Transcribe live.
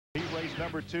race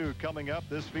number 2 coming up.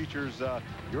 This features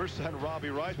your son Robbie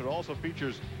Rice, but also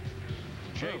features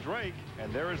Jay Drake.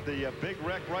 And there is the big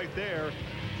wreck right there.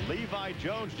 Levi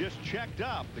Jones just checked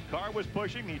up. The car was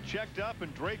pushing. He checked up,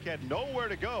 and Drake had nowhere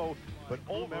to go. But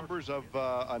all members of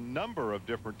a number of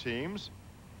different teams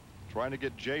trying to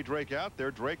get Jay Drake out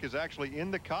there. Drake is actually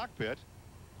in the cockpit.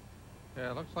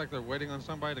 Yeah, it looks like they're waiting on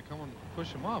somebody to come and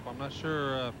push him up. I'm not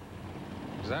sure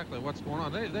exactly what's going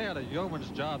on. They had a yeoman's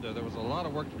job there. There was a lot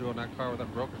of work to do on that car with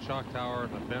that broken shock tower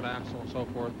and the bent axle and so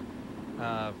forth.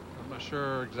 I'm not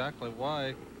sure exactly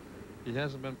why he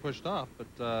hasn't been pushed off,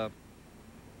 but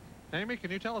Amy,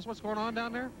 can you tell us what's going on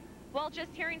down there? Well,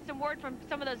 just hearing some word from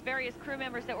some of those various crew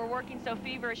members that were working so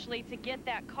feverishly to get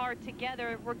that car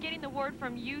together. We're getting the word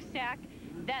from USAC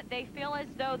that they feel as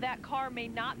though that car may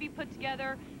not be put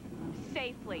together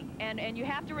safely, and you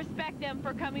have to respect them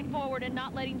for coming forward and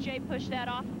not letting Jay push that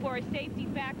off for a safety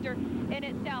factor in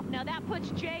itself. Now that puts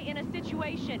Jay in a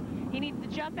situation. He needs to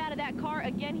jump out of that car.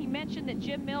 Again, he mentioned that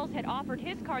Jim Mills had offered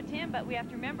his car to him, but we have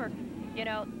to remember, you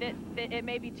know, that it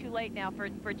may be too late now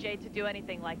for Jay to do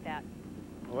anything like that.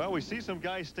 Well, we see some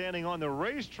guys standing on the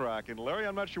racetrack, and Larry,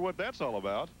 I'm not sure what that's all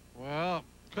about. Well,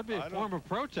 could be a form of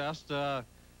protest,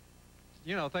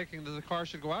 you know, thinking that the car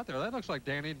should go out there. That looks like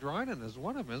Danny Drinan is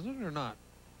one of them, isn't it, or not?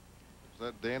 Is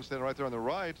that Dan standing right there on the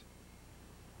right?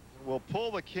 We'll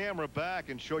pull the camera back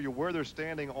and show you where they're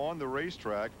standing on the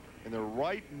racetrack, and they're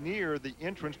right near the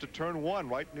entrance to turn 1,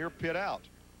 right near pit out.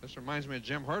 This reminds me of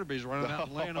Jim Hurtubise running out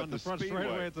and laying on the front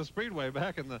straightaway at the Speedway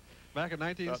back in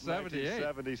 1978.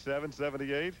 1977,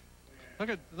 78.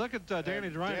 Look at Danny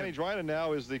Drinan. Danny Drinan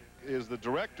now is the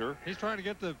director. He's trying to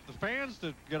get the fans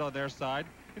to get on their side.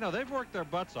 You know, they've worked their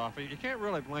butts off. You can't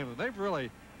really blame them. They've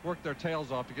really worked their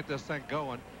tails off to get this thing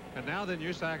going. And now then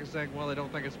USAC is saying, well, they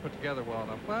don't think it's put together well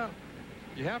enough. Well,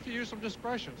 you have to use some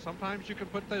discretion. Sometimes you can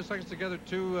put those things together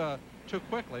too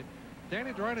quickly.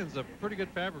 Danny Drinan's a pretty good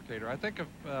fabricator. I think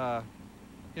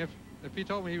if he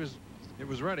told me it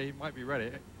was ready, he might be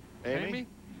ready. Amy?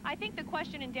 I think the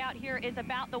question in doubt here is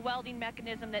about the welding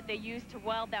mechanism that they use to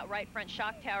weld that right front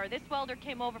shock tower. This welder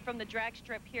came over from the drag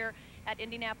strip here at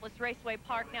Indianapolis Raceway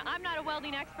Park. Now, I'm not a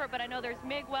welding expert, but I know there's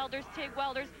MIG welders, TIG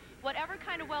welders. Whatever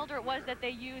kind of welder it was that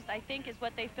they used, I think is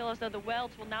what they feel as though the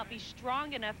welds will not be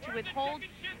strong enough to withhold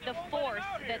the force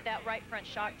that right front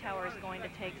shock tower is going to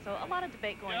take. So a lot of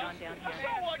debate going on down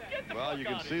here. Well, you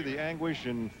can see the anguish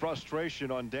and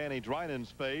frustration on Danny Drinan's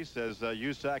face as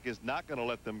USAC is not going to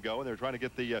let them go, and they're trying to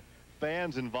get the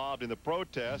fans involved in the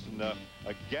protest, and a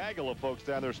gaggle of folks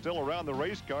down there still around the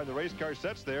race car, and the race car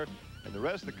sits there, and the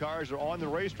rest of the cars are on the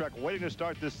racetrack waiting to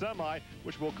start this semi,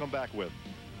 which we'll come back with.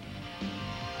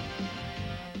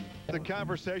 The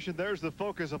conversation, there's the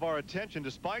focus of our attention.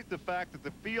 Despite the fact that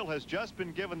the field has just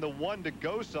been given the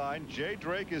 1-to-go sign, Jay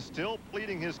Drake is still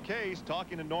pleading his case,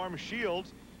 talking to Norm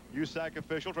Shields, USAC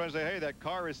official, trying to say, hey, that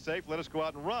car is safe, let us go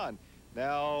out and run.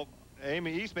 Now,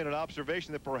 Amy East made an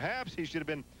observation that perhaps he should have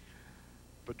been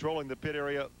patrolling the pit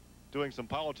area, doing some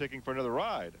politicking for another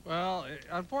ride. Well,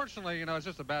 unfortunately, you know, it's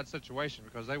just a bad situation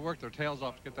because they worked their tails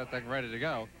off to get that thing ready to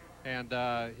go. And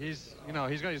he's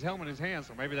got his helmet in his hand,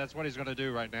 so maybe that's what he's going to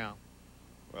do right now.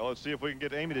 Well, let's see if we can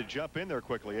get Amy to jump in there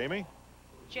quickly. Amy?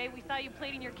 Jay, we saw you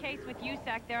pleading your case with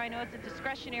USAC there. I know it's a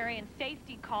discretionary and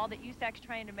safety call that USAC's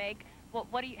trying to make.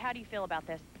 How do you feel about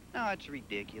this? No, it's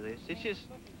ridiculous.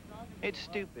 It's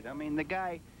stupid. I mean, the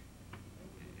guy,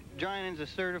 Drinan's a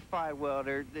certified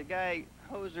welder. The guy,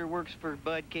 Hoser, works for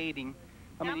Bud Kading.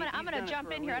 I'm going to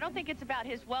jump in here. I don't think it's about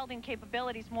his welding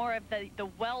capabilities, more of the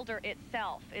welder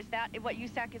itself. Is that what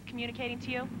USAC is communicating to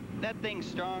you? That thing's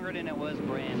stronger than it was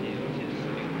brand new, too.